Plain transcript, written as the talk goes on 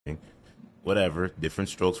whatever, different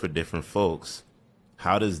strokes for different folks.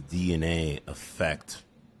 How does DNA affect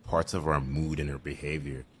parts of our mood and our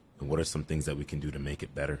behavior? And what are some things that we can do to make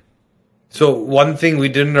it better? So one thing we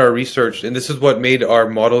did in our research, and this is what made our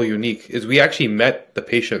model unique, is we actually met the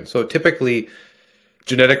patient. So typically,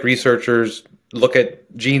 genetic researchers look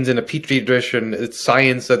at genes in a petri dish, and it's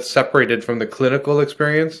science that's separated from the clinical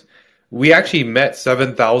experience. We actually met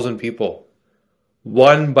 7,000 people.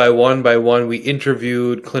 One by one by one, we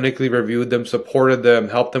interviewed, clinically reviewed them, supported them,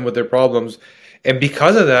 helped them with their problems. And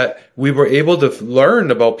because of that, we were able to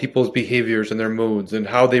learn about people's behaviors and their moods and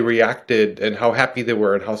how they reacted and how happy they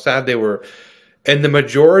were and how sad they were. And the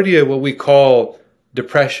majority of what we call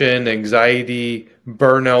depression, anxiety,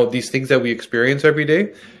 burnout, these things that we experience every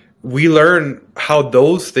day, we learn how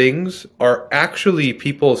those things are actually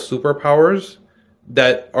people's superpowers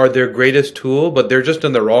that are their greatest tool, but they're just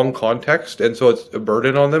in the wrong context. And so it's a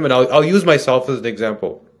burden on them. And I'll use myself as an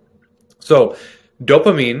example. So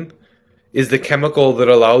dopamine is the chemical that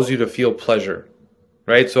allows you to feel pleasure,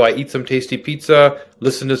 right? So I eat some tasty pizza,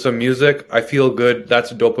 listen to some music, I feel good.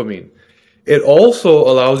 That's dopamine. It also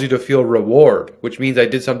allows you to feel reward, which means I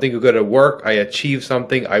did something good at work, I achieved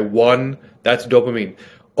something, I won. That's dopamine.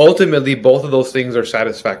 Ultimately, both of those things are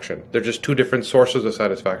satisfaction. They're just two different sources of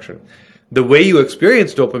satisfaction. The way you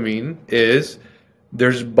experience dopamine is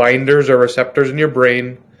there's binders or receptors in your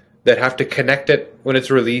brain that have to connect it when it's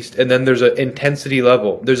released, and then there's an intensity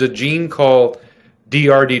level. There's a gene called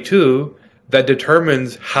DRD2 that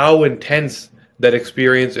determines how intense that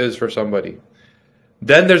experience is for somebody.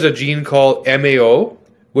 Then there's a gene called MAO,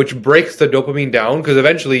 which breaks the dopamine down, because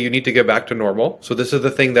eventually you need to get back to normal. So this is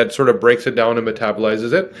the thing that sort of breaks it down and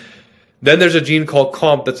metabolizes it. Then there's a gene called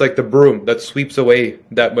COMP that's like the broom that sweeps away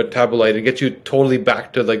that metabolite and gets you totally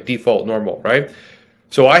back to like default normal, right?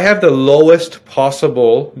 So I have the lowest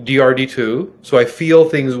possible DRD2, so I feel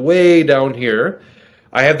things way down here.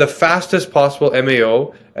 I have the fastest possible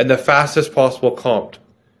MAO and the fastest possible COMP.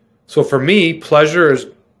 So for me, pleasure is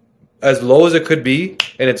as low as it could be,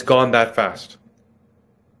 and it's gone that fast.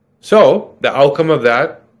 So the outcome of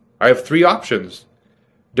that, I have three options.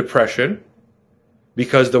 Depression,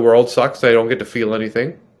 because the world sucks, I don't get to feel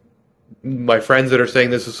anything. My friends that are saying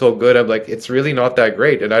this is so good, I'm like, it's really not that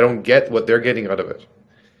great, and I don't get what they're getting out of it.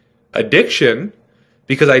 Addiction,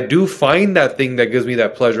 because I do find that thing that gives me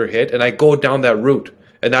that pleasure hit, and I go down that route.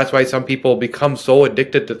 And that's why some people become so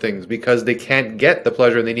addicted to things, because they can't get the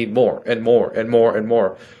pleasure and they need more and more and more and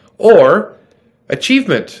more. Or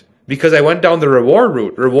achievement, because I went down the reward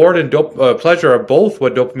route. Reward and pleasure are both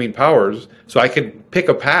what dopamine powers, so I can pick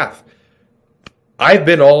a path. I've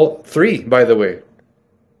been all three, by the way.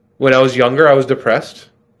 When I was younger, I was depressed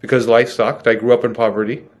because life sucked. I grew up in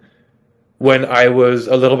poverty. When I was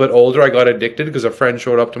a little bit older, I got addicted because a friend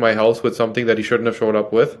showed up to my house with something that he shouldn't have showed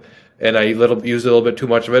up with, and I used a little bit too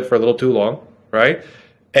much of it for a little too long, right?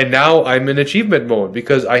 And now I'm in achievement mode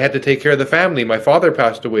because I had to take care of the family. My father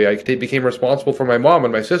passed away. I became responsible for my mom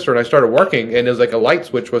and my sister, and I started working, and it was like a light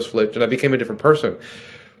switch was flipped, and I became a different person.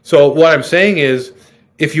 So what I'm saying is,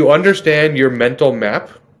 if you understand your mental map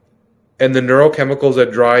and the neurochemicals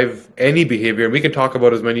that drive any behavior, and we can talk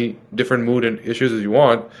about as many different mood and issues as you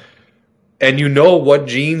want, and you know what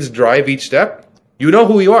genes drive each step, you know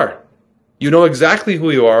who you are. You know exactly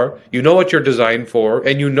who you are. You know what you're designed for.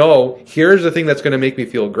 And you know, here's the thing that's going to make me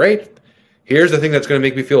feel great. Here's the thing that's going to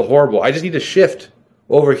make me feel horrible. I just need to shift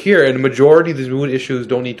over here. And the majority of these mood issues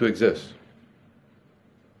don't need to exist.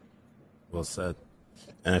 Well said.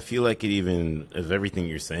 And I feel like it even, of everything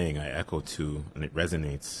you're saying, I echo too, and it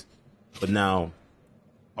resonates. But now,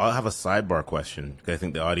 I'll have a sidebar question, because I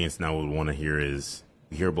think the audience now would want to hear is,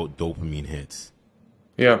 we hear about dopamine hits.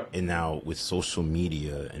 Yeah. And now with social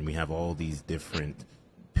media, and we have all these different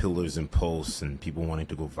pillars and posts and people wanting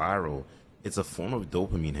to go viral, it's a form of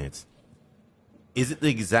dopamine hits. Is it the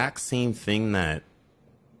exact same thing that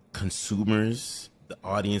consumers, the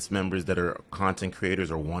audience members that are content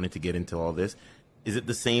creators are wanting to get into all this? Is it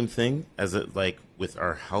the same thing as it like with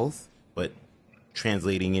our health, but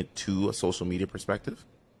translating it to a social media perspective?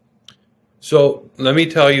 So let me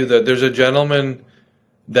tell you that there's a gentleman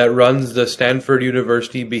that runs the Stanford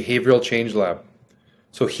University Behavioral Change Lab.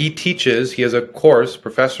 So he has a course,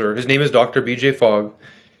 professor, his name is Dr. BJ Fogg.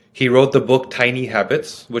 He wrote the book Tiny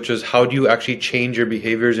Habits, which is how do you actually change your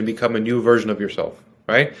behaviors and become a new version of yourself,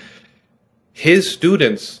 right? His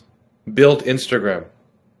students built Instagram.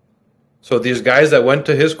 So these guys that went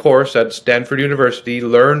to his course at Stanford University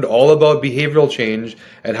learned all about behavioral change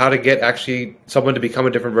and how to get actually someone to become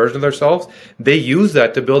a different version of themselves. They use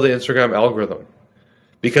that to build the Instagram algorithm,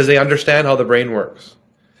 because they understand how the brain works.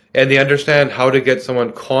 And they understand how to get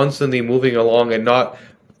someone constantly moving along and not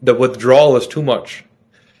the withdrawal is too much.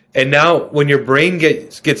 And now when your brain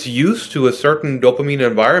gets used to a certain dopamine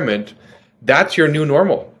environment, that's your new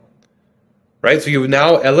normal, right? So you've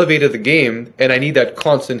now elevated the game, and I need that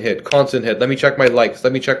constant hit, constant hit. Let me check my likes.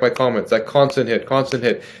 Let me check my comments. That constant hit, constant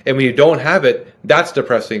hit. And when you don't have it, that's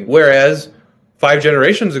depressing. Whereas 5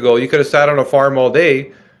 generations ago, you could have sat on a farm all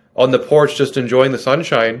day on the porch just enjoying the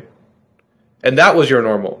sunshine, and that was your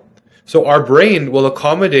normal. So our brain will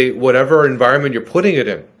accommodate whatever environment you're putting it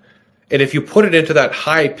in. And if you put it into that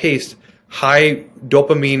high-paced, high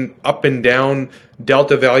dopamine up and down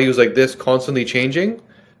delta values like this constantly changing,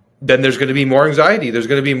 then there's going to be more anxiety. There's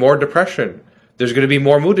going to be more depression. There's going to be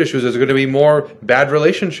more mood issues. There's going to be more bad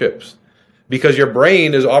relationships because your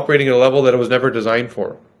brain is operating at a level that it was never designed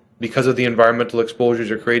for because of the environmental exposures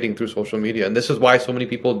you're creating through social media. And this is why so many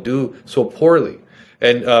people do so poorly.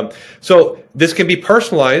 And so this can be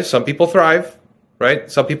personalized. Some people thrive,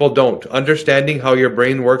 right? Some people don't. Understanding how your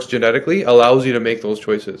brain works genetically allows you to make those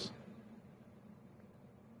choices.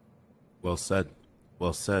 Well said.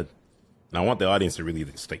 Well said. And I want the audience to really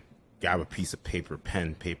just like grab a piece of paper,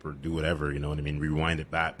 pen, paper, do whatever, you know what I mean? Rewind it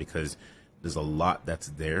back because there's a lot that's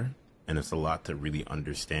there and it's a lot to really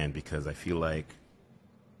understand because I feel like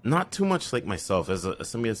not too much like myself as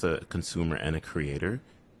somebody that's a consumer and a creator,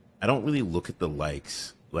 I don't really look at the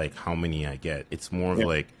likes, like how many I get. It's more of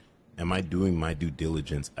like, am I doing my due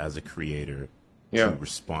diligence as a creator to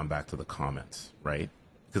respond back to the comments, right?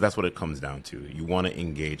 Because that's what it comes down to. You want to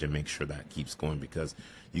engage and make sure that keeps going because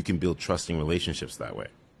you can build trusting relationships that way.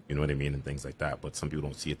 You know what I mean? And things like that. But some people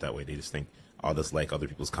don't see it that way. They just think, I'll just like other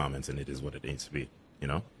people's comments and it is what it needs to be, you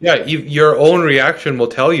know? Yeah, your own reaction will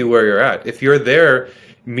tell you where you're at. If you're there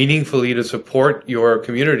meaningfully to support your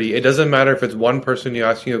community, it doesn't matter if it's one person you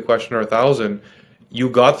asking you a question or 1,000, you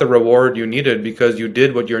got the reward you needed because you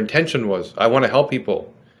did what your intention was. I want to help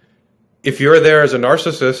people. If you're there as a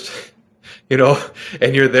narcissist, you know,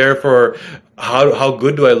 and you're there for how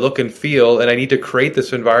good do I look and feel, and I need to create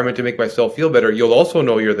this environment to make myself feel better, you'll also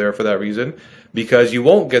know you're there for that reason because you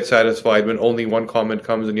won't get satisfied when only one comment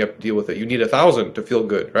comes and you have to deal with it. You need 1,000 to feel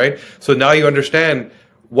good, right? So now you understand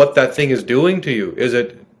what that thing is doing to you. Is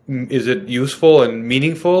it useful and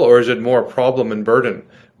meaningful, or is it more a problem and burden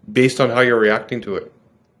based on how you're reacting to it?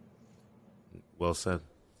 Well said.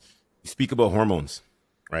 You speak about hormones,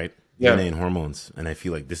 right? Yeah. DNA and hormones. And I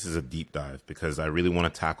feel like this is a deep dive because I really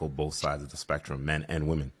want to tackle both sides of the spectrum, men and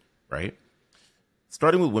women, right?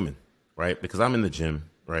 Starting with women, right? Because I'm in the gym,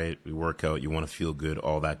 right? We work out, you want to feel good,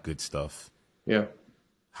 all that good stuff. Yeah.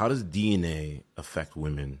 How does DNA affect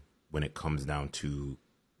women when it comes down to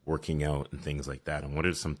working out and things like that? And what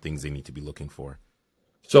are some things they need to be looking for?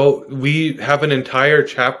 So we have an entire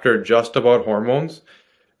chapter just about hormones.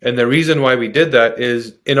 And the reason why we did that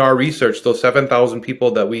is in our research, those 7,000 people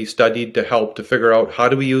that we studied to help to figure out how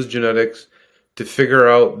do we use genetics to figure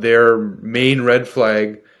out their main red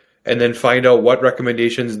flag and then find out what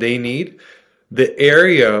recommendations they need. The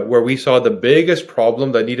area where we saw the biggest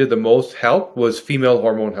problem that needed the most help was female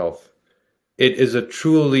hormone health. It is a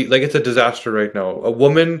truly, like it's a disaster right now. A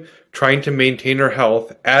woman trying to maintain her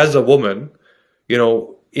health as a woman, you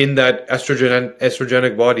know, in that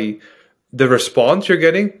estrogenic body, the response you're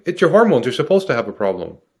getting, it's your hormones. You're supposed to have a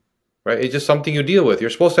problem, right? It's just something you deal with. You're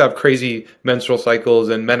supposed to have crazy menstrual cycles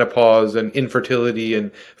and menopause and infertility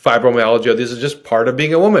and fibromyalgia. This is just part of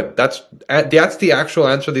being a woman. That's the actual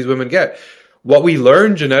answer these women get. What we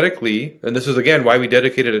learn genetically, and this is again why we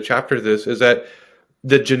dedicated a chapter to this, is that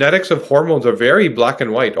the genetics of hormones are very black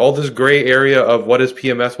and white. All this gray area of what is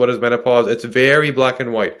PMS, what is menopause, it's very black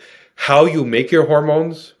and white. How you make your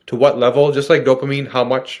hormones, to what level, just like dopamine, how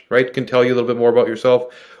much, right, can tell you a little bit more about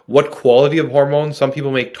yourself. What quality of hormones? Some people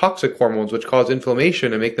make toxic hormones, which cause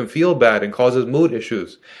inflammation and make them feel bad and causes mood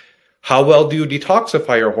issues. How well do you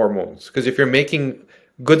detoxify your hormones? Because if you're making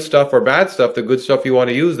good stuff or bad stuff, the good stuff you want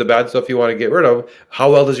to use, the bad stuff you want to get rid of,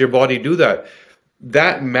 how well does your body do that?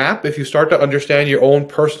 That map, if you start to understand your own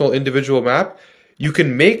personal individual map, you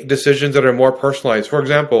can make decisions that are more personalized. For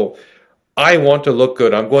example, I want to look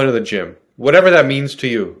good. I'm going to the gym. Whatever that means to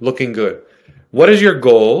you, looking good. What is your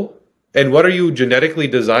goal and what are you genetically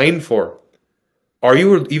designed for? Are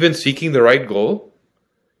you even seeking the right goal?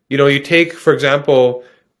 You know, you take, for example,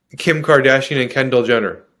 Kim Kardashian and Kendall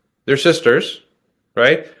Jenner. They're sisters,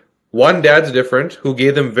 right? One dad's different, who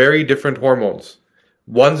gave them very different hormones.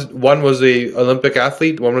 One was a Olympic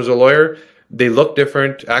athlete, one was a lawyer. They look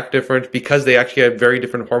different, act different because they actually have very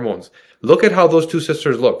different hormones. Look at how those two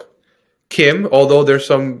sisters look. Kim, although there's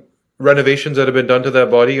some renovations that have been done to that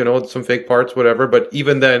body, you know, some fake parts, whatever, but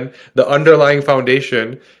even then, the underlying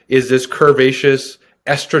foundation is this curvaceous,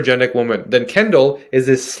 estrogenic woman. Then Kendall is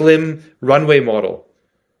this slim runway model,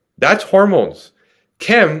 That's hormones.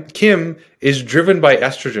 Kim is driven by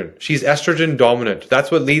estrogen. She's estrogen dominant. That's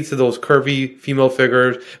what leads to those curvy female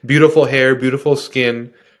figures, beautiful hair, beautiful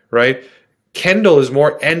skin, right? Kendall is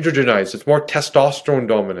more androgenized. It's more testosterone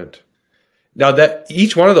dominant. Now that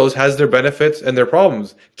each one of those has their benefits and their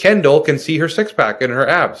problems. Kendall can see her six pack and her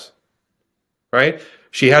abs, right?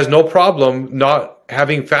 She has no problem not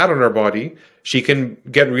having fat on her body. She can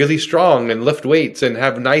get really strong and lift weights and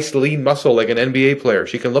have nice lean muscle like an NBA player.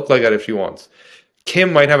 She can look like that if she wants.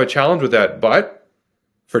 Kim might have a challenge with that, but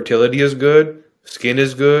fertility is good, skin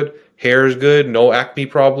is good, hair is good, no acne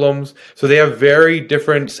problems. So they have very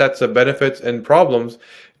different sets of benefits and problems.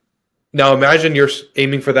 Now imagine you're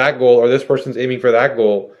aiming for that goal or this person's aiming for that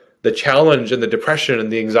goal. The challenge and the depression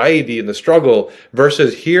and the anxiety and the struggle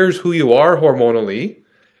versus here's who you are hormonally.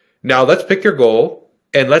 Now let's pick your goal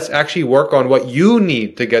and let's actually work on what you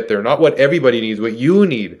need to get there, not what everybody needs, what you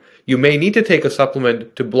need. You may need to take a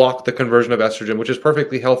supplement to block the conversion of estrogen, which is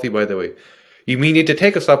perfectly healthy, by the way. You may need to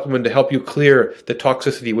take a supplement to help you clear the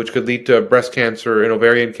toxicity, which could lead to breast cancer and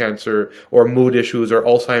ovarian cancer or mood issues or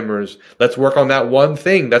Alzheimer's. Let's work on that one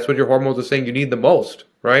thing. That's what your hormones are saying you need the most,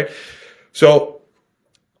 right? So,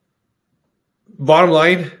 bottom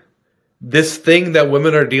line, this thing that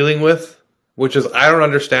women are dealing with, which is I don't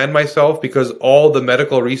understand myself because all the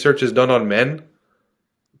medical research is done on men.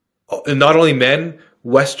 And not only men,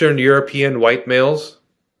 Western European white males.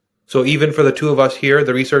 So even for the two of us here,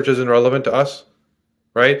 the research isn't relevant to us,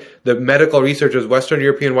 right? The medical research is Western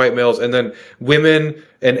European white males, and then women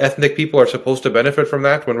and ethnic people are supposed to benefit from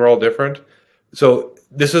that when we're all different. So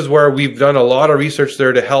this is where we've done a lot of research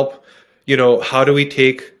there to help, how do we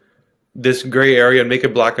take this gray area and make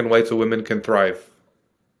it black and white so women can thrive?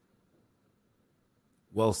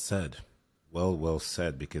 Well said. Well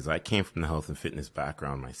said, because I came from the health and fitness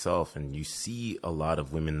background myself, and you see a lot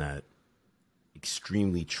of women that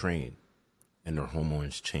extremely train and their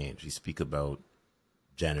hormones change. You speak about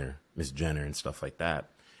Miss Jenner and stuff like that,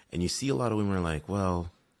 and you see a lot of women are like,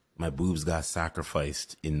 well, my boobs got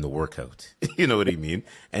sacrificed in the workout. You know what I mean?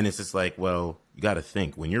 And it's just like, well, you got to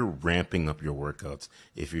think when you're ramping up your workouts,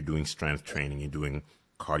 if you're doing strength training, you're doing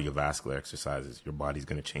cardiovascular exercises, your body's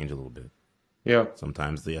going to change a little bit. Yeah.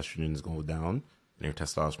 Sometimes the estrogens go down and your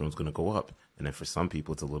testosterone is going to go up. And then for some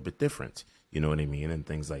people, it's a little bit different. You know what I mean? And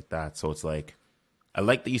things like that. So it's like, I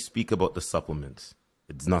like that you speak about the supplements.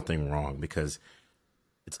 It's nothing wrong because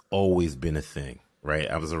it's always been a thing, right?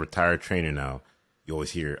 I was a retired trainer now. You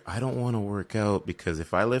always hear, I don't want to work out because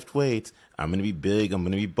if I lift weights, I'm going to be big. I'm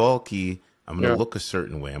going to be bulky. I'm going to look a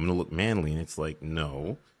certain way. I'm going to look manly. And it's like,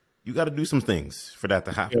 no, you got to do some things for that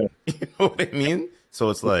to happen. Yeah. You know what I mean?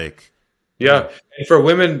 So it's like, yeah. And for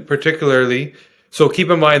women particularly, so keep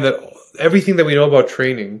in mind that everything that we know about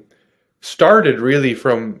training started really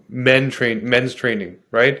from men's training,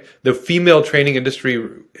 right? The female training industry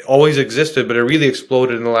always existed, but it really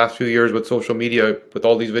exploded in the last few years with social media, with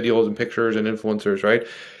all these videos and pictures and influencers, right?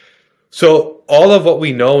 So all of what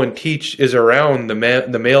we know and teach is around the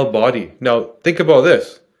male body. Now, think about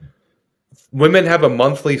this. Women have a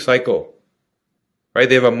monthly cycle, right?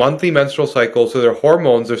 They have a monthly menstrual cycle, so their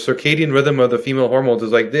hormones, their circadian rhythm of the female hormones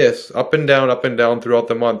is like this, up and down throughout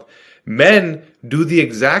the month. Men do the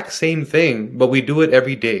exact same thing, but we do it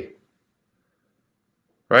every day,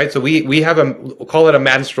 right? So we have we'll call it a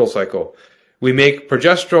menstrual cycle. We make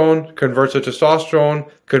progesterone, converts to testosterone,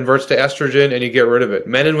 converts to estrogen, and you get rid of it.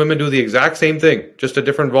 Men and women do the exact same thing, just at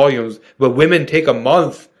different volumes, but women take a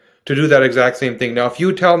month to do that exact same thing. Now, if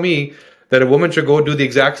you tell me that a woman should go do the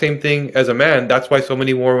exact same thing as a man, that's why so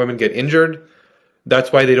many more women get injured.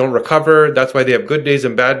 That's why they don't recover. That's why they have good days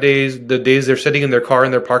and bad days. The days they're sitting in their car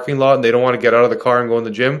in their parking lot and they don't want to get out of the car and go in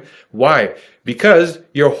the gym. Why? Because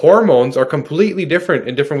your hormones are completely different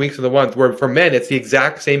in different weeks of the month, where for men, it's the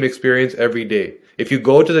exact same experience every day. If you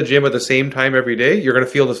go to the gym at the same time every day, you're going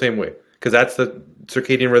to feel the same way because that's the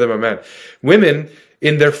circadian rhythm of men. Women,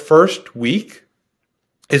 in their first week,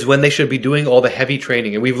 is when they should be doing all the heavy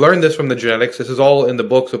training. And we've learned this from the genetics. This is all in the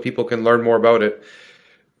book so people can learn more about it.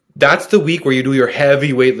 That's the week where you do your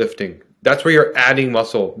heavy weightlifting. That's where you're adding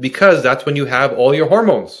muscle because that's when you have all your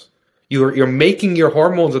hormones. You're making your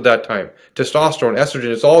hormones at that time. Testosterone,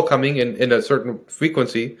 estrogen, it's all coming in a certain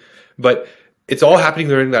frequency, but it's all happening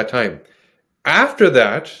during that time. After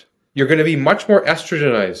that, you're going to be much more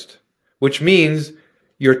estrogenized, which means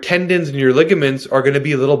your tendons and your ligaments are going to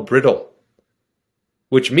be a little brittle,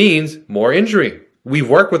 which means more injury. We've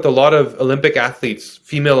worked with a lot of Olympic athletes,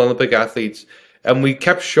 female Olympic athletes, and we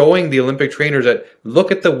kept showing the Olympic trainers that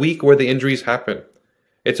look at the week where the injuries happen.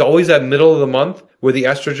 It's always that middle of the month where the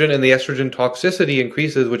estrogen and the estrogen toxicity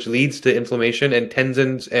increases, which leads to inflammation and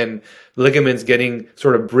tendons and ligaments getting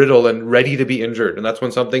sort of brittle and ready to be injured. And that's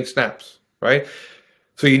when something snaps, right?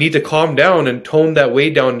 So you need to calm down and tone that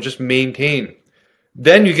weight down and just maintain.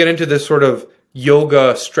 Then you get into this sort of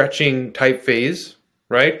yoga stretching type phase,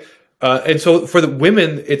 right? And so for the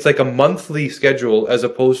women, it's like a monthly schedule as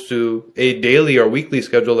opposed to a daily or weekly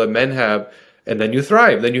schedule that men have. And then you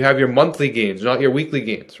thrive. Then you have your monthly gains, not your weekly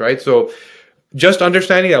gains, right? So just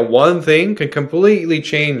understanding that one thing can completely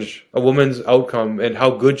change a woman's outcome and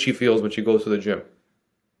how good she feels when she goes to the gym.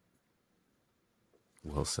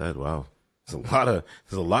 Well said. Wow. There's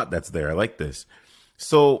a lot that's there. I like this.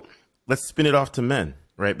 So let's spin it off to men,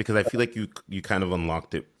 right? Because I feel like you kind of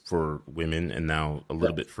unlocked it for women and now a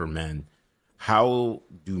little bit for men. How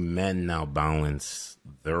do men now balance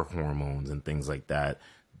their hormones and things like that,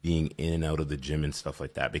 being in and out of the gym and stuff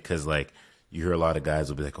like that? Because like you hear a lot of guys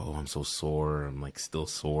will be like, oh, I'm so sore. I'm like still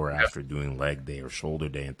sore after doing leg day or shoulder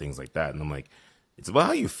day and things like that. And I'm like, it's about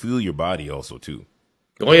how you feel your body also too.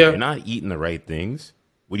 Oh yeah. If you're not eating the right things,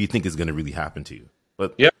 what do you think is going to really happen to you?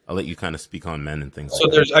 But yeah, I'll let you kind of speak on men and things. So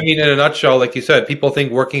like there's, that. I mean, in a nutshell, like you said, people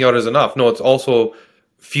think working out is enough. No, it's also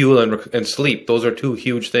fuel and sleep. Those are two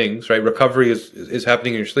huge things, right? Recovery is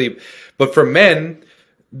happening in your sleep. But for men,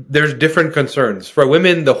 there's different concerns. For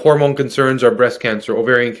women, the hormone concerns are breast cancer,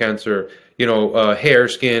 ovarian cancer, hair,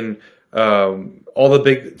 skin, all the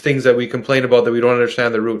big things that we complain about that we don't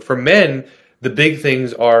understand the root. For men, the big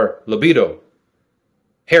things are libido,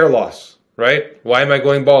 hair loss, right? Why am I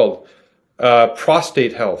going bald?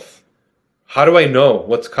 Prostate health. How do I know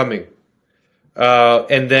what's coming?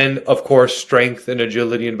 And then, of course, strength and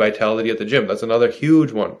agility and vitality at the gym. That's another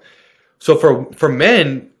huge one. So for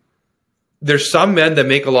men, there's some men that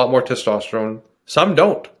make a lot more testosterone. Some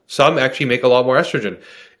don't. Some actually make a lot more estrogen.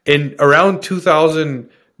 In around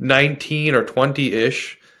 2019 or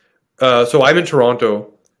 20-ish, so I'm in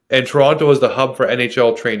Toronto, and Toronto is the hub for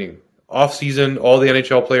NHL training. Off season, all the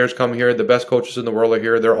NHL players come here. The best coaches in the world are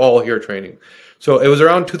here. They're all here training. So it was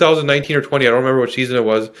around 2019 or 20, I don't remember which season it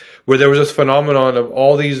was, where there was this phenomenon of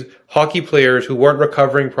all these hockey players who weren't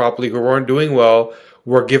recovering properly, who weren't doing well,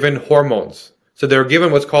 were given hormones. So they were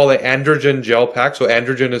given what's called an androgen gel pack. So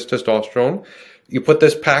androgen is testosterone. You put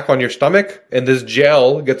this pack on your stomach, and this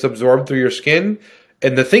gel gets absorbed through your skin.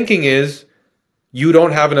 And the thinking is, you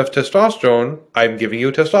don't have enough testosterone, I'm giving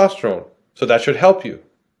you testosterone. So that should help you,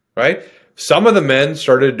 right? Some of the men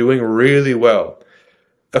started doing really well.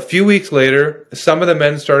 A few weeks later, some of the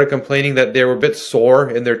men started complaining that they were a bit sore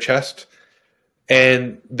in their chest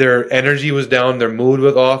and their energy was down, their mood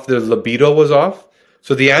was off, their libido was off.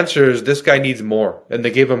 So the answer is this guy needs more, and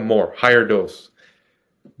they gave him more, higher dose.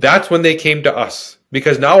 That's when they came to us,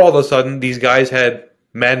 because now all of a sudden these guys had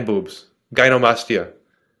man boobs, gynomastia,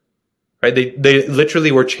 right? They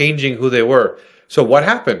literally were changing who they were. So what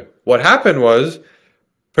happened? What happened was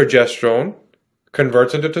progesterone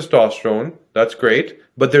converts into testosterone. That's great.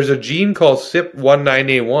 But there's a gene called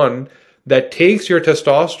CYP19A1 that takes your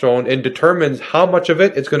testosterone and determines how much of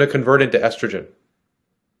it it's going to convert into estrogen.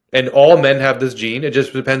 And all men have this gene. It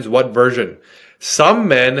just depends what version. Some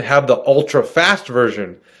men have the ultra fast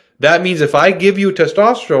version. That means if I give you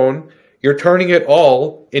testosterone, you're turning it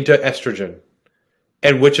all into estrogen.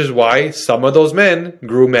 And which is why some of those men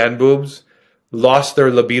grew man boobs, lost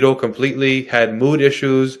their libido completely, had mood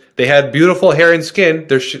issues. They had beautiful hair and skin.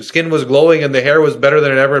 Their skin was glowing and the hair was better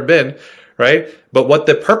than it ever been, right? But what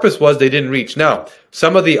the purpose was, they didn't reach. Now,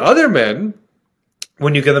 some of the other men,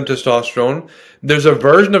 when you give them testosterone, there's a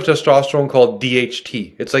version of testosterone called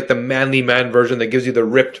DHT. It's like the manly man version that gives you the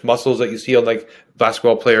ripped muscles that you see on like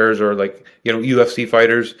basketball players or like, UFC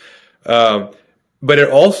fighters. But it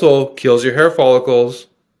also kills your hair follicles.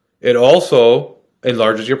 It also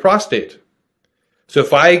enlarges your prostate. So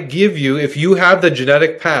if you have the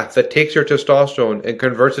genetic path that takes your testosterone and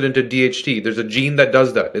converts it into DHT, there's a gene that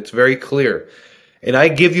does that. It's very clear. And I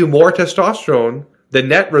give you more testosterone, the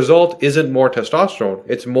net result isn't more testosterone.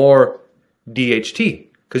 It's more DHT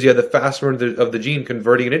because you have the fast version of the gene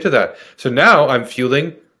converting it into that. So now I'm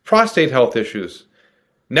fueling prostate health issues.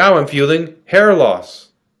 Now I'm fueling hair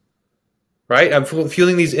loss, right? I'm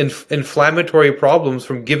fueling these inflammatory problems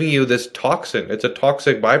from giving you this toxin. It's a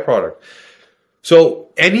toxic byproduct. So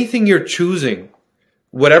anything you're choosing,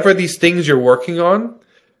 whatever these things you're working on,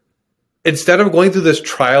 instead of going through this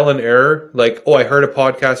trial and error, like, oh, I heard a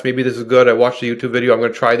podcast, maybe this is good, I watched a YouTube video, I'm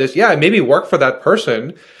going to try this. Yeah, it maybe work for that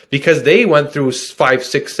person because they went through 5,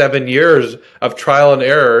 6, 7 years of trial and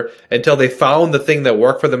error until they found the thing that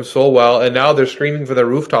worked for them so well, and now they're screaming for their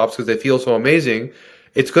rooftops because they feel so amazing.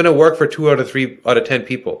 It's going to work for 2 out of 3 out of 10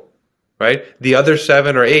 people, right? The other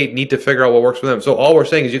 7 or 8 need to figure out what works for them. So all we're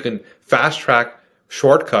saying is you can fast track,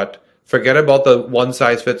 shortcut, forget about the one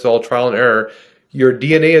size fits all trial and error. Your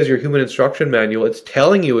DNA is your human instruction manual. It's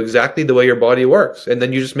telling you exactly the way your body works. And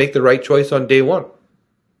then you just make the right choice on day one.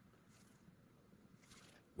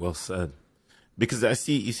 Well said. Because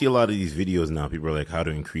you see a lot of these videos now. People are like, how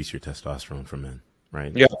to increase your testosterone for men,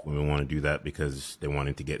 right? Yeah. Women want to do that because they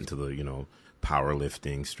wanted to get into the,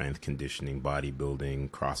 powerlifting, strength conditioning,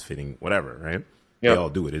 bodybuilding, crossfitting, whatever, right? Yeah. They all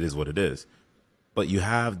do it. It is what it is. But you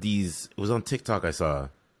have these, it was on TikTok I saw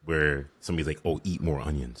where somebody's like, oh, eat more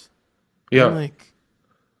onions. Yeah. I'm like,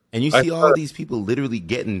 and you see all these people literally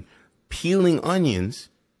peeling onions,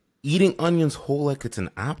 eating onions whole like it's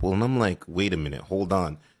an apple. And I'm like, wait a minute, hold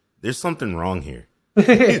on. There's something wrong here.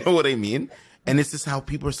 You know what I mean? And it's just how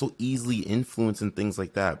people are so easily influenced and things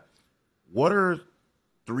like that. What are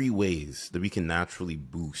 3 ways that we can naturally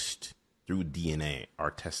boost through DNA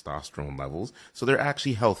our testosterone levels so they're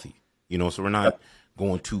actually healthy? So we're not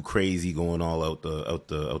going too crazy, going all out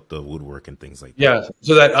the woodwork and things like that. Yeah.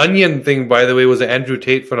 So that onion thing, by the way, was an Andrew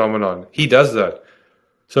Tate phenomenon. He does that.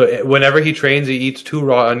 So whenever he trains, he eats 2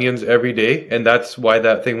 raw onions every day, and that's why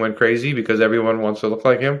that thing went crazy, because everyone wants to look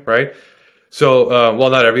like him, right? So, well,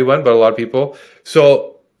 not everyone, but a lot of people.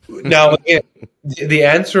 So now, again, the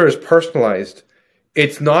answer is personalized.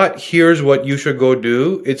 It's not here's what you should go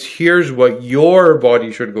do. It's here's what your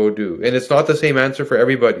body should go do, and it's not the same answer for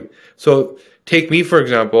everybody. So take me, for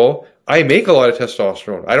example. I make a lot of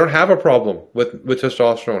testosterone. I don't have a problem with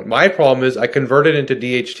testosterone. My problem is I convert it into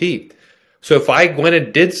DHT. So if I went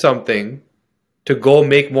and did something to go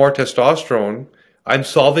make more testosterone, I'm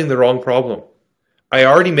solving the wrong problem. I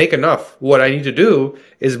already make enough. What I need to do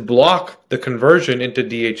is block the conversion into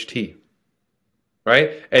DHT,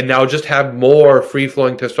 right? And now just have more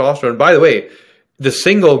free-flowing testosterone. By the way, the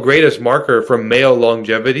single greatest marker for male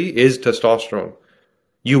longevity is testosterone.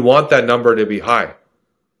 You want that number to be high.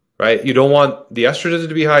 Right? You don't want the estrogens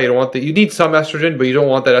to be high. You need some estrogen, but you don't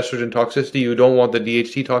want that estrogen toxicity. You don't want the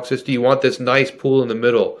DHT toxicity. You want this nice pool in the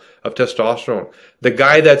middle of testosterone. The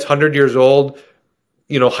guy that's 100 years old,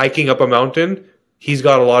 hiking up a mountain, he's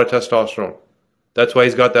got a lot of testosterone. That's why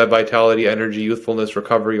he's got that vitality, energy, youthfulness,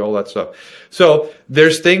 recovery, all that stuff. So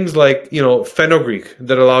there's things like, fenugreek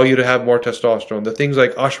that allow you to have more testosterone. The things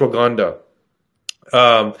like ashwagandha.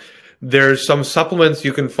 There's some supplements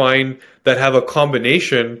you can find that have a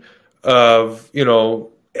combination of,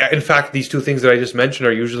 in fact, these 2 things that I just mentioned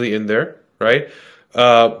are usually in there, right?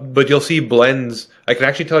 But you'll see blends. I can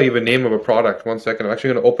actually tell you the name of a product. 1 second. I'm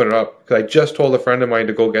actually going to open it up because I just told a friend of mine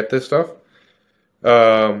to go get this stuff.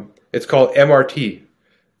 It's called MRT.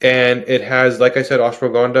 And it has, like I said,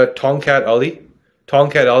 ashwagandha, Tongkat Ali.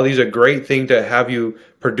 Tongkat Ali is a great thing to have you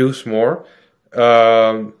produce more.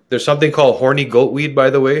 There's something called horny goat weed, by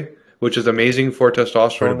the way, which is amazing for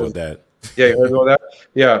testosterone. Heard about that. Yeah, you heard about that?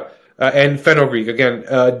 Yeah. And fenugreek, again,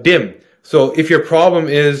 DIM. So if your problem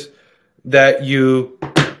is that you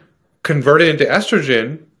convert it into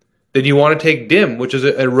estrogen, then you want to take DIM, which is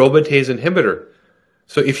a aromatase inhibitor.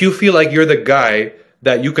 So if you feel like you're the guy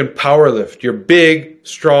that you can power lift, you're big,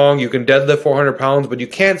 strong, you can deadlift 400 pounds, but you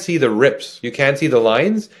can't see the rips, you can't see the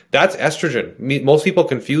lines, that's estrogen. Most people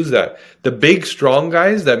confuse that. The big, strong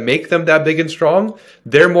guys that make them that big and strong,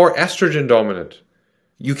 they're more estrogen dominant.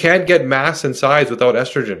 You can't get mass and size without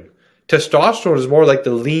estrogen. Testosterone is more like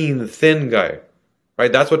the lean, thin guy,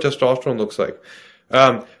 right? That's what testosterone looks like.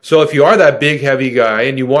 So if you are that big, heavy guy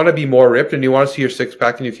and you want to be more ripped and you want to see your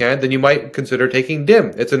six-pack and you can't, then you might consider taking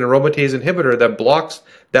DIM. It's an aromatase inhibitor that blocks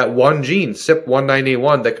that one gene,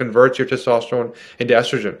 CYP19A1, that converts your testosterone into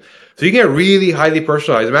estrogen. So you get really highly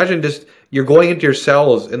personalized. Imagine just you're going into your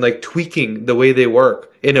cells and like tweaking the way they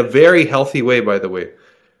work in a very healthy way, by the way.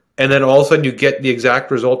 And then all of a sudden you get the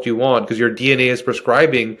exact result you want because your DNA is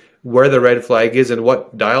prescribing where the red flag is and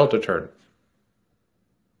what dial to turn.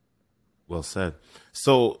 Well said.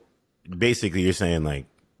 So basically you're saying, like,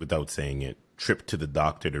 without saying it, trip to the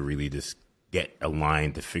doctor to really just get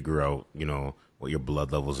aligned to figure out, what your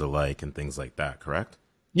blood levels are like and things like that, correct?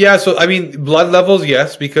 Yeah, so I mean, blood levels,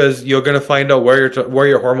 yes, because you're going to find out where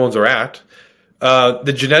your hormones are at.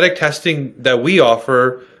 The genetic testing that we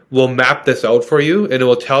offer will map this out for you, and it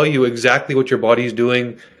will tell you exactly what your body's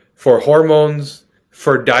doing for hormones,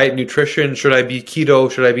 for diet, nutrition. Should I be keto?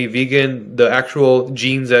 Should I be vegan? The actual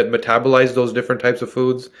genes that metabolize those different types of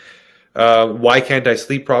foods. Why can't I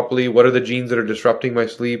sleep properly? What are the genes that are disrupting my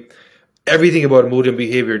sleep? Everything about mood and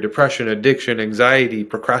behavior, depression, addiction, anxiety,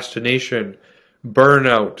 procrastination,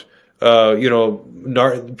 burnout,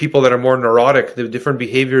 people that are more neurotic, the different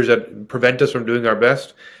behaviors that prevent us from doing our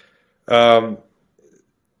best.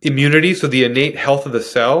 immunity, so the innate health of the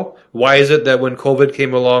cell. Why is it that when COVID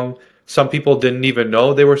came along, some people didn't even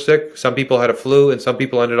know they were sick, some people had a flu, and some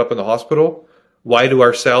people ended up in the hospital? Why do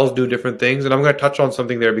our cells do different things? And I'm going to touch on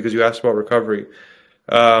something there because you asked about recovery.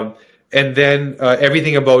 And then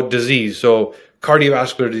everything about disease. So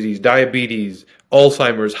cardiovascular disease, diabetes,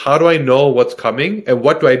 Alzheimer's. How do I know what's coming and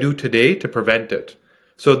what do I do today to prevent it?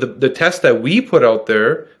 So the test that we put out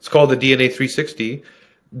there, it's called the DNA 360.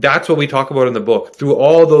 That's what we talk about in the book through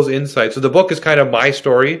all those insights. So the book is kind of my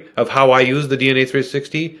story of how I use the DNA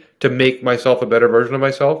 360 to make myself a better version of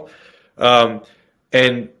myself.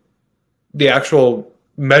 And the actual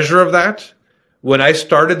measure of that, when I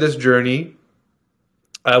started this journey,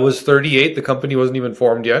 I was 38. The company wasn't even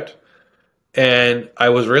formed yet. And I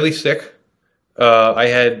was really sick. I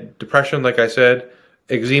had depression, like I said,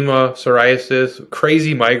 eczema, psoriasis,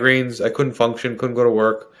 crazy migraines. I couldn't function, couldn't go to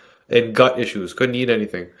work, and gut issues, couldn't eat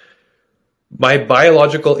anything. My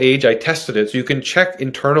biological age, I tested it. So you can check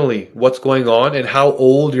internally what's going on and how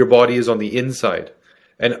old your body is on the inside.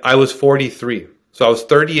 And I was 43. So I was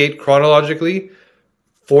 38 chronologically,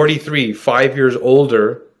 43, 5 years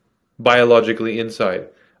older biologically inside.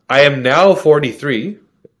 I am now 43,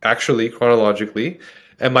 actually chronologically,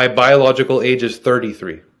 and my biological age is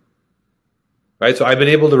 33. Right? So I've been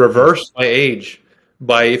able to reverse my age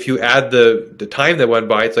by, if you add the time that went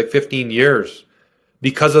by, it's like 15 years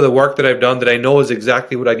because of the work that I've done that I know is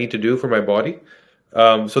exactly what I need to do for my body.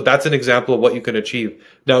 So that's an example of what you can achieve.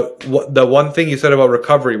 Now, the one thing you said about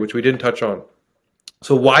recovery, which we didn't touch on.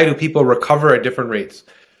 So why do people recover at different rates?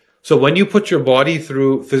 So when you put your body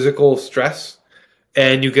through physical stress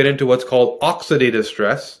and you get into what's called oxidative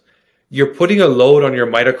stress, you're putting a load on your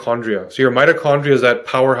mitochondria. So your mitochondria is that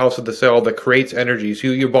powerhouse of the cell that creates energy. So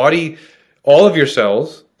your body, all of your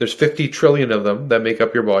cells, there's 50 trillion of them that make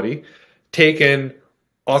up your body, take in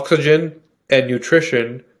oxygen and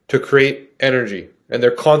nutrition to create energy. And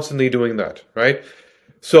they're constantly doing that, right?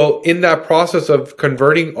 So in that process of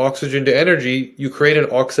converting oxygen to energy, you create an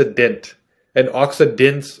oxidant. And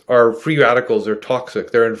oxidants are free radicals. They're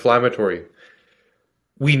toxic. They're inflammatory.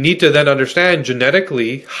 We need to then understand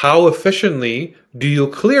genetically how efficiently do you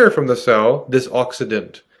clear from the cell this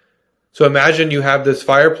oxidant. So imagine you have this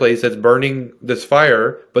fireplace that's burning this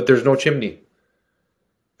fire, but there's no chimney.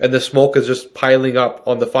 And the smoke is just piling up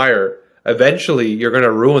on the fire. Eventually, you're going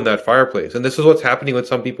to ruin that fireplace. And this is what's happening with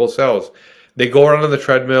some people's cells. They go around on the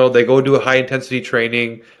treadmill, they go do a high intensity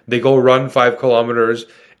training, they go run 5 kilometers,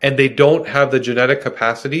 and they don't have the genetic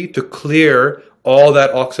capacity to clear all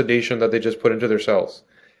that oxidation that they just put into their cells.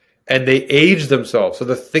 And they age themselves. So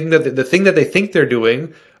the thing that they think they're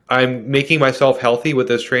doing, I'm making myself healthy with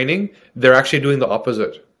this training, they're actually doing the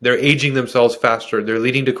opposite. They're aging themselves faster. They're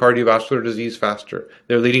leading to cardiovascular disease faster.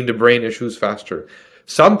 They're leading to brain issues faster.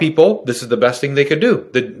 Some people, this is the best thing they could do.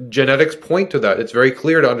 The genetics point to that. It's very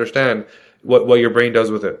clear to understand what your brain does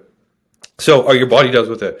with it. So, or your body does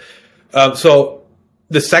with it. So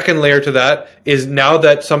the second layer to that is, now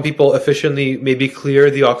that some people efficiently maybe clear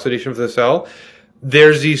the oxidation of the cell,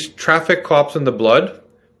 there's these traffic cops in the blood.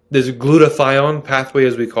 There's a glutathione pathway,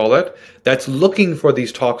 as we call it, that's looking for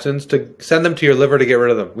these toxins to send them to your liver to get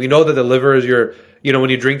rid of them. We know that the liver is your, when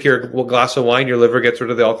you drink your glass of wine, your liver gets rid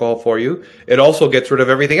of the alcohol for you. It also gets rid of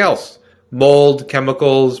everything else. Mold,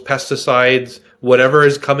 chemicals, pesticides, whatever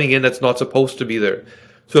is coming in that's not supposed to be there.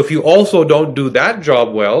 So if you also don't do that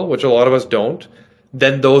job well, which a lot of us don't,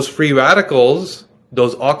 then those free radicals,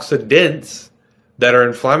 those oxidants that are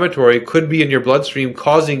inflammatory, could be in your bloodstream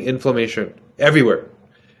causing inflammation everywhere.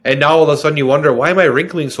 And now all of a sudden you wonder, why am I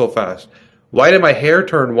wrinkling so fast? Why did my hair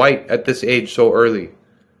turn white at this age so early?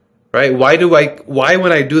 Right? Why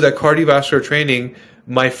when I do that cardiovascular training,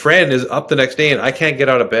 my friend is up the next day and I can't get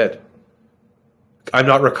out of bed? I'm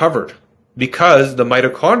not recovered. Because the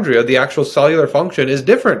mitochondria, the actual cellular function, is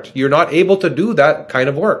different. You're not able to do that kind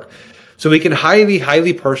of work. So we can highly,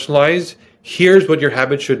 highly personalize, here's what your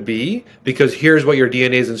habit should be, because here's what your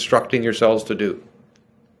DNA is instructing your cells to do.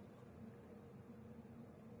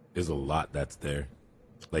 There's a lot that's there.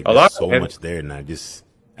 Like, A there's lot, so and- much there, and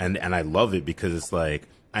and I love it because it's like,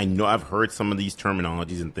 I know I've heard some of these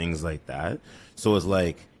terminologies and things like that. So it's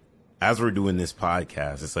like, as we're doing this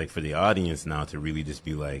podcast, it's like for the audience now to really just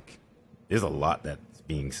be like, there's a lot that's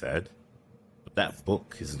being said, but that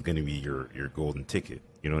book is going to be your golden ticket.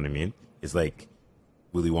 You know what I mean? It's like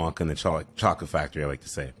Willy Wonka and the chocolate factory, I like to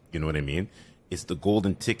say. You know what I mean? It's the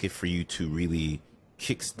golden ticket for you to really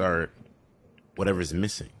kickstart whatever's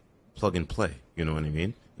missing, plug and play. You know what I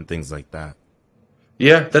mean? And things like that.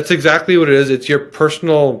 Yeah, that's exactly what it is. It's your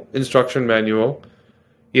personal instruction manual.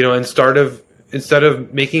 Instead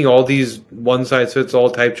of making all these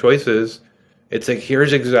one-size-fits-all type choices, It's like,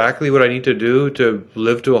 here's exactly what I need to do to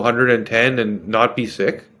live to 110 and not be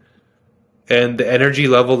sick. And the energy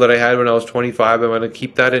level that I had when I was 25, I'm going to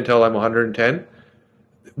keep that until I'm 110.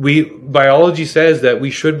 Biology says that we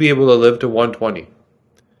should be able to live to 120.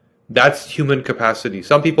 That's human capacity.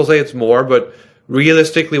 Some people say it's more, but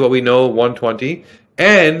realistically what we know, 120.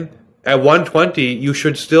 And at 120, you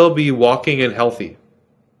should still be walking and healthy.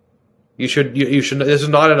 You should this is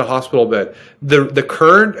not in a hospital bed. The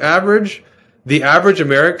current average, the average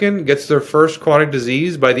American gets their first chronic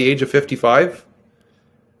disease by the age of 55.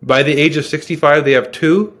 By the age of 65, they have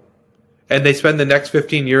 2, and they spend the next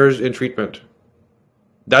 15 years in treatment.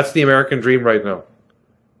 That's the American dream right now.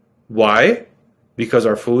 Why? Because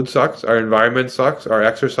our food sucks, our environment sucks, our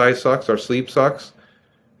exercise sucks, our sleep sucks,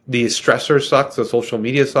 the stressor sucks, the social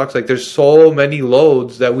media sucks. Like, there's so many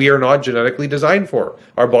loads that we are not genetically designed for.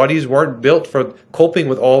 Our bodies weren't built for coping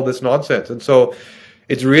with all this nonsense. And so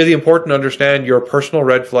it's really important to understand your personal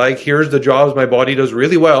red flag. Here's the jobs my body does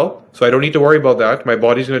really well, so I don't need to worry about that. My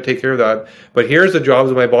body's going to take care of that. But here's the jobs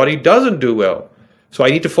that my body doesn't do well. So I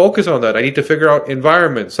need to focus on that. I need to figure out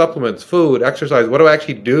environment, supplements, food, exercise. What do I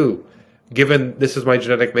actually do, given this is my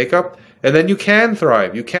genetic makeup? And then you can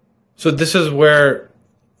thrive. You can. So this is where,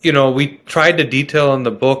 we tried to detail in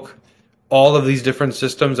the book all of these different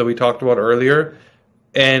systems that we talked about earlier.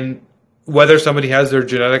 And whether somebody has their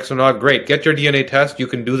genetics or not, great. Get your DNA test. You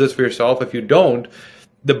can do this for yourself. If you don't,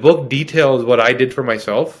 the book details what I did for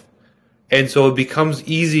myself. And so it becomes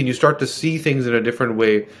easy, and you start to see things in a different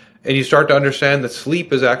way. And you start to understand that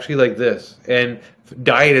sleep is actually like this, and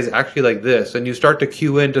diet is actually like this. And you start to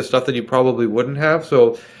cue into stuff that you probably wouldn't have.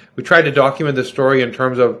 So we tried to document the story in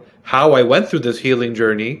terms of how I went through this healing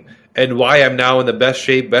journey and why I'm now in the best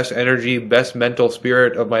shape, best energy, best mental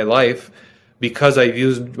spirit of my life, because I've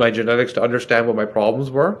used my genetics to understand what my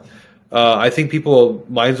problems were. I think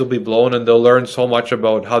minds will be blown, and they'll learn so much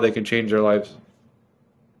about how they can change their lives.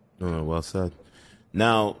 Oh, well said.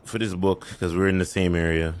 Now, for this book, because we're in the same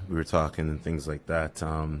area, we were talking and things like that,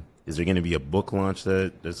 is there going to be a book launch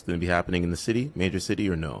that's going to be happening in the major city,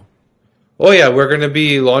 or no? Oh yeah, we're going to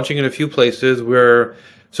be launching in a few places. We are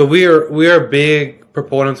big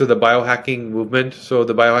proponents of the biohacking movement, so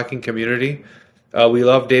the biohacking community. We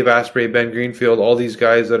love Dave Asprey, Ben Greenfield, all these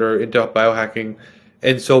guys that are into biohacking.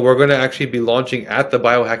 And so we're going to actually be launching at the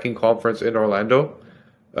biohacking conference in Orlando,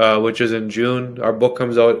 which is in June. Our book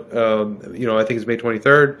comes out, I think it's May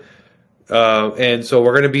 23rd. And so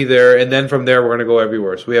we're going to be there. And then from there, we're going to go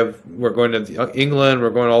everywhere. So we're going to England. We're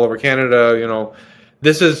going all over Canada.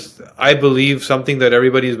 This is, I believe, something that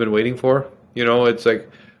everybody's been waiting for. It's like,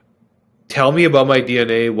 tell me about my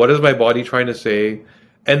DNA. What is my body trying to say?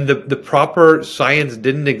 And the proper science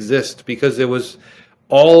didn't exist because it was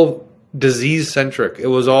all disease-centric. It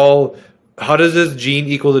was all, how does this gene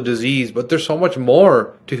equal the disease? But there's so much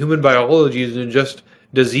more to human biology than just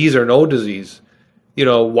disease or no disease.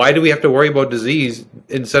 Why do we have to worry about disease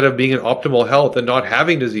instead of being in optimal health and not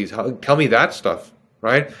having disease? Tell me that stuff,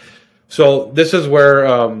 right? So this is where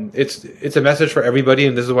it's a message for everybody,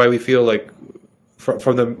 and this is why we feel like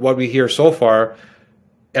from what we hear so far,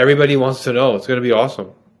 everybody wants to know. It's going to be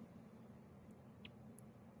awesome.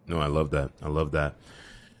 No, I love that. I love that.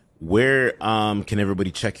 Where can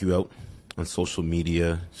everybody check you out on social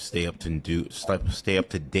media? Stay up to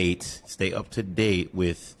date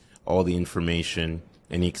with all the information,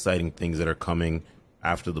 any exciting things that are coming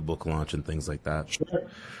after the book launch and things like that. Sure.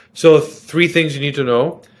 So 3 things you need to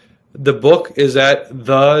know. The book is at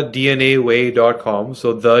thednaway.com.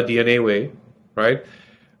 So the DNA Way, right?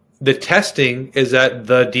 The testing is at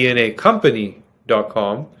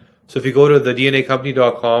thednacompany.com. So if you go to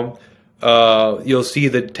thednacompany.com, you'll see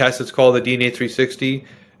the test. It's called the DNA 360.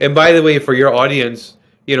 And by the way, for your audience,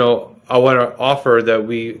 I want to offer that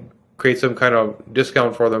we create some kind of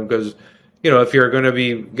discount for them because, if you're going to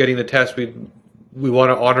be getting the test, we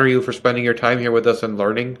want to honor you for spending your time here with us and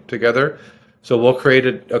learning together. So we'll create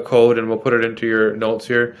a code and we'll put it into your notes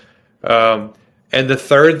here. And the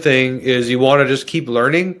third thing is you want to just keep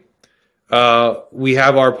learning. We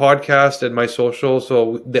have our podcast and my social.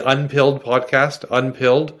 So the Unpilled podcast,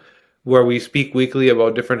 Unpilled, where we speak weekly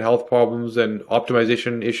about different health problems and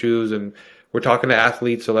optimization issues. And we're talking to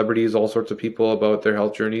athletes, celebrities, all sorts of people about their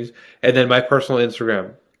health journeys. And then my personal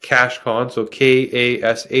Instagram, Kashif Khan. So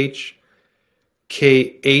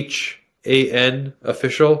KASHKHAN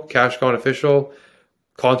official, Kashif Khan official.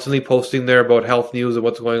 Constantly posting there about health news and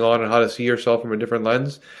what's going on and how to see yourself from a different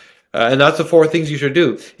lens. And that's the 4 things you should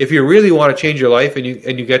do. If you really want to change your life and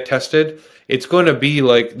you get tested, it's going to be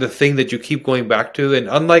like the thing that you keep going back to. And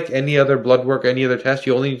unlike any other blood work, any other test,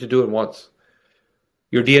 you only need to do it once.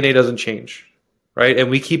 Your DNA doesn't change. right? And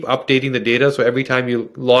we keep updating the data. So every time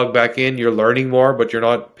you log back in, you're learning more, but you're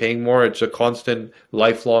not paying more. It's a constant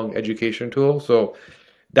lifelong education tool. So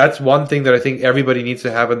that's one thing that I think everybody needs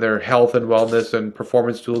to have in their health and wellness and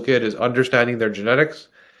performance toolkit is understanding their genetics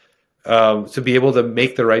to be able to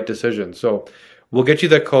make the right decision. So we'll get you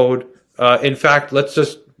that code. In fact,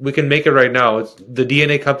 we can make it right now. It's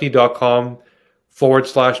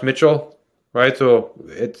thednacompany.com/Mitchell, right? So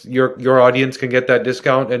it's your audience can get that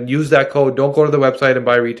discount and use that code. Don't go to the website and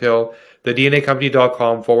buy retail.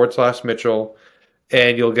 thednacompany.com/Mitchell,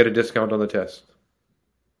 and you'll get a discount on the test.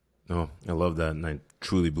 Oh, I love that. And I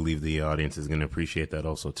truly believe the audience is going to appreciate that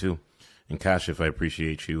also too. And Kashif, I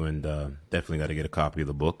appreciate you, and definitely got to get a copy of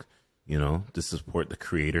the book, to support the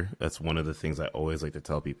creator. That's one of the things I always like to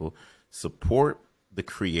tell people. Support the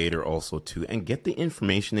creator also too, and get the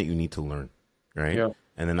information that you need to learn, right? Yeah.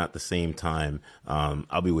 And then at the same time,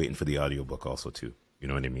 I'll be waiting for the audiobook also too. You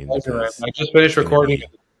know what I mean? I just finished recording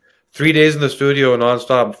 3 days in the studio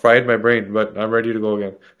nonstop, fried my brain, but I'm ready to go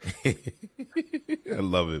again. I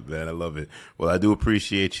love it, man. I love it. Well, I do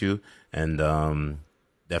appreciate you, and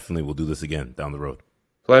definitely we'll do this again down the road.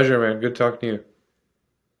 Pleasure, man. Good talking to you.